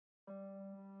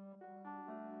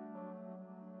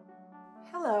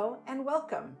Hello and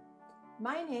welcome.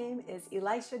 My name is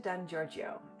Elisha Dunn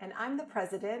Giorgio, and I'm the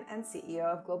President and CEO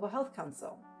of Global Health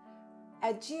Council.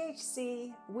 At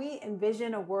GHC, we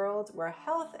envision a world where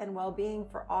health and well-being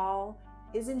for all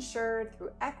is ensured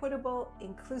through equitable,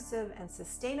 inclusive, and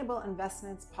sustainable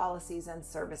investments, policies, and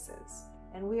services.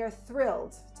 And we are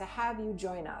thrilled to have you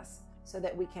join us so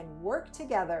that we can work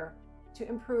together to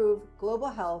improve global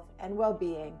health and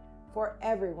well-being for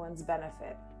everyone's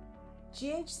benefit.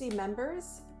 GHC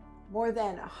members, more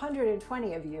than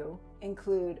 120 of you,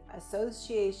 include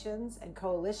associations and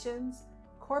coalitions,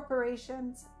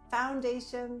 corporations,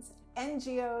 foundations,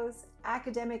 NGOs,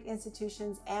 academic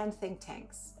institutions, and think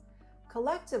tanks.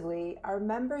 Collectively, our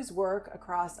members work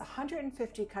across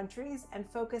 150 countries and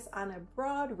focus on a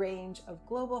broad range of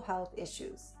global health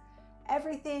issues.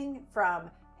 Everything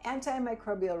from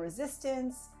antimicrobial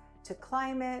resistance to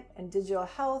climate and digital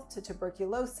health to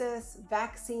tuberculosis,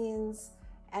 vaccines,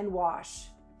 and WASH.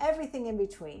 Everything in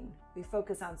between. We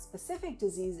focus on specific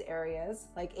disease areas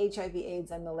like HIV, AIDS,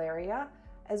 and malaria,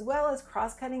 as well as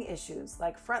cross-cutting issues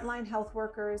like frontline health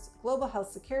workers, global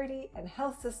health security, and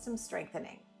health system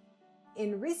strengthening.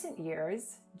 In recent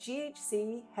years,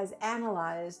 GHC has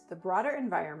analyzed the broader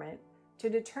environment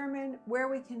to determine where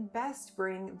we can best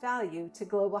bring value to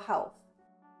global health.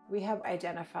 We have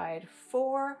identified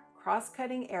 4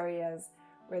 cross-cutting areas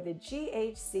where the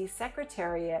GHC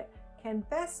Secretariat can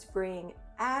best bring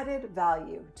added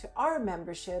value to our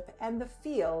membership and the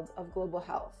field of global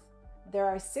health. There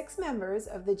are 6 members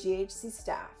of the GHC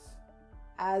staff.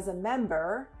 As a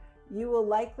member, you will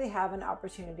likely have an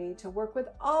opportunity to work with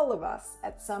all of us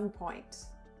at some point.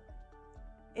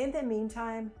 In the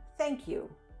meantime, thank you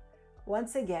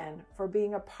once again for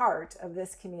being a part of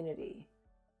this community.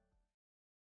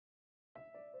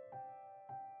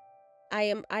 I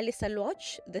am Alisa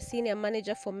Loch, the Senior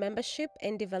Manager for Membership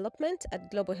and Development at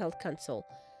Global Health Council.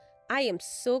 I am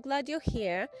so glad you're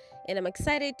here, and I'm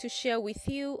excited to share with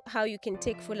you how you can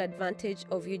take full advantage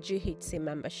of your GHC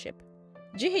membership.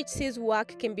 GHC's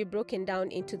work can be broken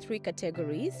down into 3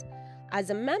 categories. As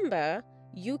a member,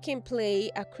 you can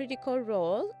play a critical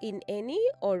role in any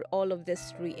or all of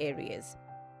these 3 areas.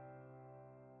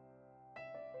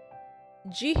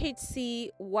 GHC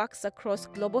works across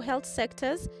global health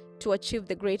sectors to achieve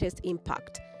the greatest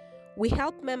impact. We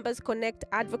help members connect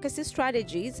advocacy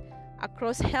strategies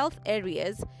across health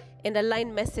areas and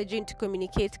align messaging to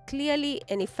communicate clearly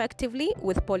and effectively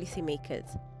with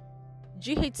policymakers.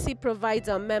 GHC provides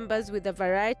our members with a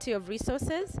variety of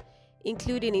resources,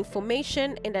 including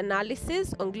information and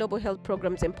analysis on global health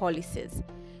programs and policies.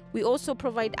 We also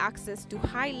provide access to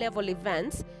high-level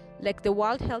events like the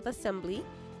World Health Assembly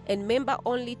and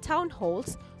member-only town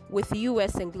halls with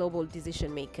US and global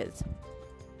decision makers.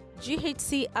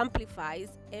 GHC amplifies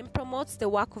and promotes the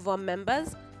work of our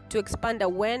members to expand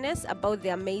awareness about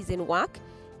their amazing work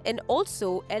and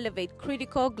also elevate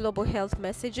critical global health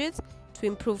messages to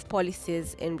improve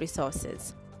policies and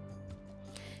resources.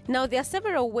 Now, there are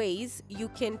several ways you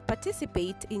can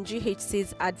participate in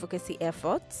GHC's advocacy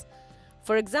efforts.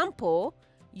 For example,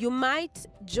 you might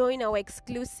join our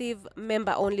exclusive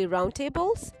member-only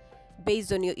roundtables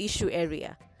based on your issue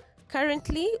area.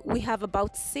 Currently, we have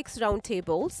about 6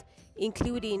 roundtables,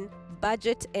 including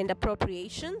budget and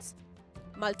appropriations,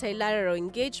 multilateral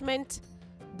engagement,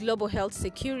 global health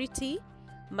security,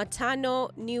 maternal,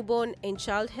 newborn, and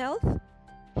child health,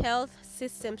 health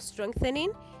system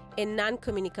strengthening, and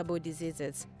non-communicable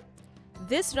diseases.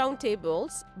 These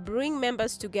roundtables bring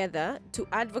members together to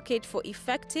advocate for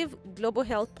effective global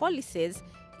health policies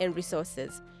and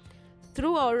resources.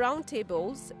 Through our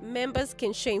roundtables, members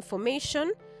can share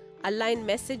information, align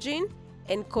messaging,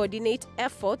 and coordinate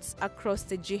efforts across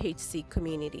the GHC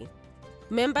community.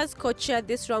 Members co-chair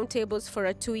these roundtables for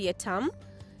a 2-year term.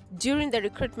 During the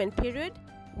recruitment period,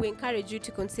 we encourage you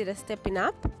to consider stepping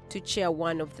up to chair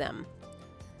one of them.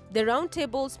 The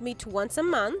roundtables meet once a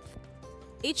month.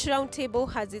 Each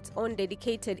roundtable has its own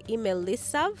dedicated email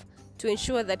listserv to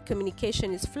ensure that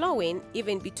communication is flowing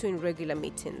even between regular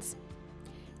meetings.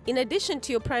 In addition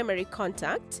to your primary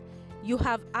contact, you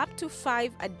have up to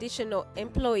 5 additional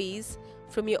employees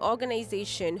from your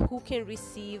organization who can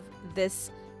receive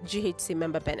this GHC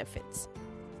member benefits.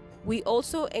 We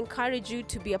also encourage you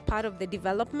to be a part of the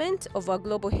development of our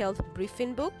Global Health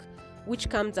Briefing Book, which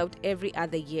comes out every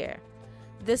other year.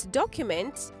 This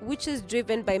document, which is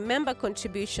driven by member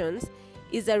contributions,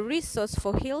 is a resource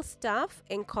for Hill staff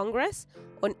and Congress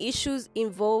on issues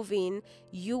involving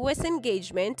U.S.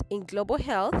 engagement in global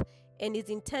health and is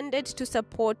intended to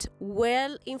support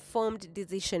well-informed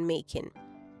decision-making.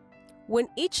 When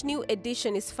each new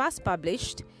edition is first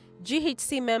published,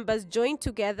 GHC members join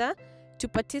together to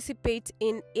participate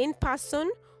in in-person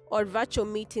or virtual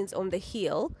meetings on the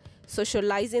Hill,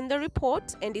 socializing the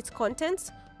report and its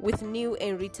contents with new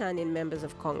and returning members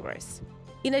of Congress.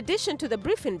 In addition to the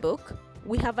briefing book,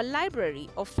 we have a library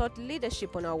of thought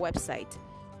leadership on our website,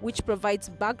 which provides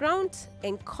background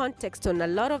and context on a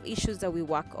lot of issues that we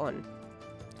work on.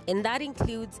 And that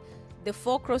includes the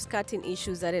 4 cross-cutting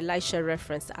issues that Elisha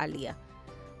referenced earlier.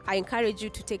 I encourage you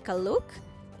to take a look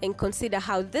and consider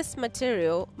how this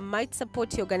material might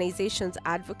support your organization's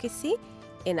advocacy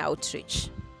and outreach.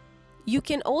 You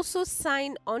can also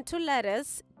sign onto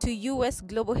letters to U.S.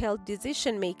 global health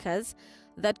decision makers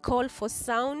that call for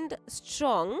sound,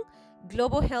 strong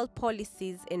global health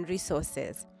policies and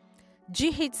resources.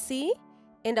 GHC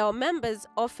and our members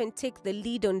often take the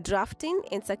lead on drafting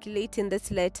and circulating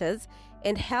these letters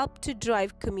and help to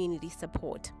drive community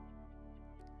support.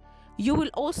 You will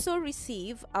also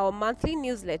receive our monthly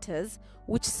newsletters,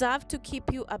 which serve to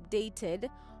keep you updated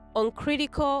on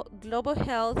critical global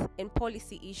health and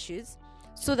policy issues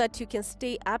so that you can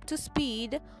stay up to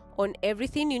speed on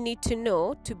everything you need to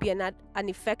know to be an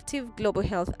effective global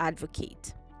health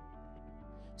advocate.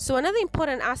 So another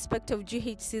important aspect of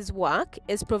GHC's work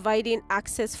is providing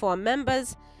access for our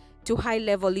members to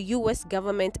high-level U.S.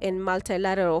 government and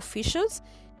multilateral officials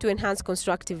to enhance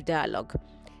constructive dialogue.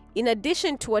 In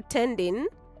addition to attending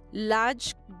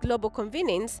large global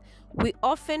convenings, we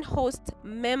often host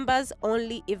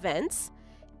members-only events,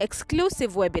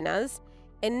 exclusive webinars,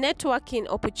 and networking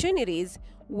opportunities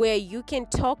where you can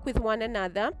talk with one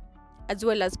another, as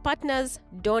well as partners,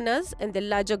 donors, and the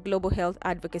larger global health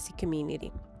advocacy community.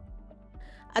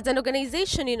 As an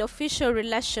organization in official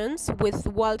relations with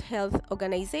World Health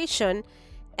Organization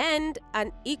and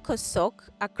an ECOSOC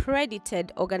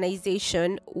accredited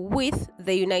organization with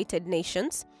the United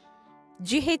Nations,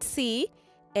 GHC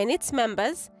and its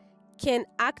members can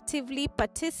actively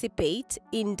participate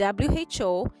in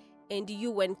WHO and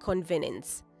UN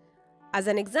convenings. As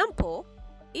an example,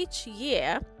 each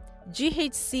year,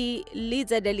 GHC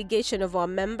leads a delegation of our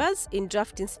members in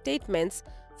drafting statements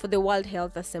for the World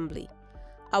Health Assembly.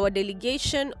 Our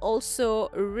delegation also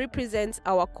represents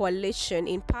our coalition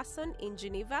in person in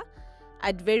Geneva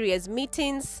at various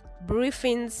meetings,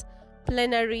 briefings,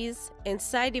 plenaries, and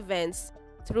side events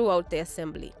throughout the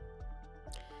Assembly.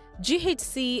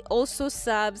 GHC also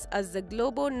serves as the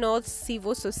Global North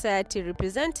Civil Society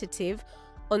representative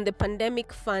on the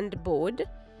Pandemic Fund Board.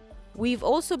 We've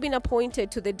also been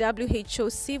appointed to the WHO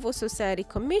Civil Society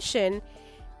Commission,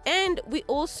 and we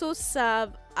also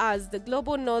serve as the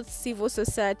Global North Civil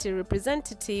Society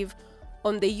representative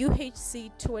on the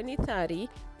UHC 2030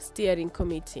 Steering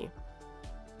Committee.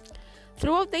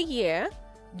 Throughout the year,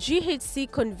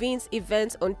 GHC convenes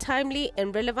events on timely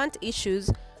and relevant issues,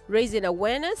 raising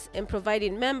awareness and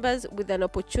providing members with an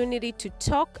opportunity to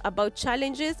talk about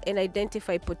challenges and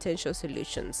identify potential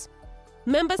solutions.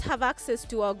 Members have access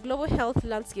to our Global Health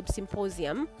Landscape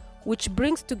Symposium, which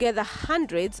brings together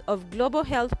hundreds of global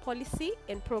health policy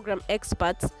and program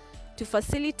experts to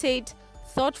facilitate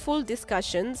thoughtful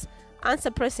discussions, answer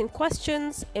pressing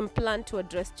questions, and plan to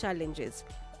address challenges.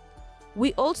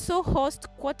 We also host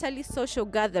quarterly social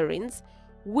gatherings,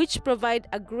 which provide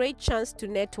a great chance to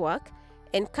network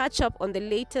and catch up on the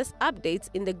latest updates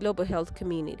in the global health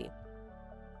community.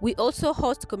 We also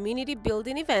host community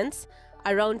building events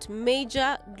around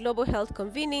major global health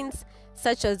convenings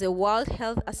such as the World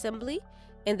Health Assembly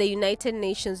and the United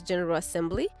Nations General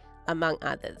Assembly, among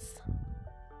others.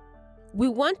 We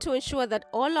want to ensure that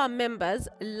all our members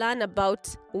learn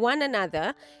about one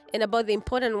another and about the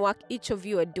important work each of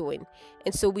you are doing.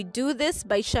 And so we do this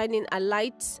by shining a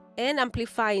light and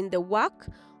amplifying the work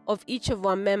of each of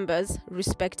our members'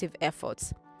 respective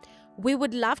efforts. We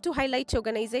would love to highlight your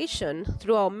organization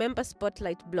through our Member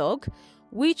Spotlight blog,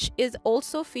 which is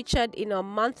also featured in our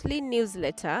monthly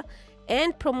newsletter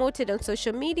and promoted on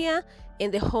social media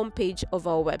and the homepage of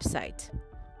our website.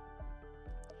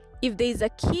 If there is a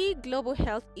key global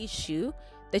health issue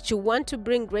that you want to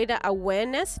bring greater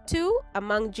awareness to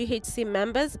among GHC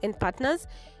members and partners,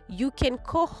 you can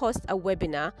co-host a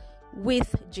webinar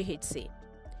with GHC.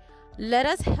 Let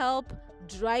us help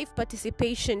drive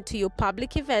participation to your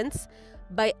public events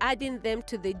by adding them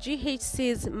to the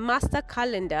GHC's master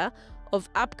calendar of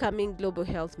upcoming global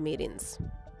health meetings.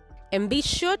 And be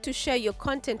sure to share your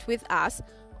content with us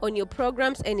on your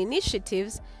programs and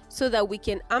initiatives so that we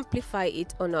can amplify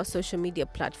it on our social media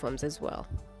platforms as well.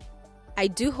 I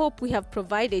do hope we have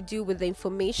provided you with the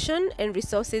information and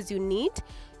resources you need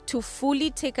to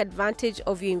fully take advantage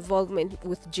of your involvement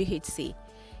with GHC.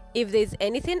 If there's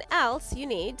anything else you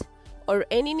need or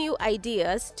any new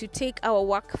ideas to take our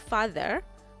work further,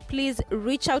 please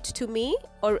reach out to me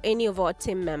or any of our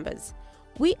team members.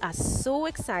 We are so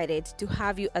excited to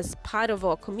have you as part of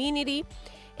our community,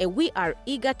 and we are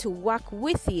eager to work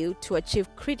with you to achieve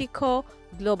critical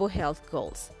global health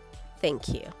goals. Thank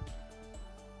you.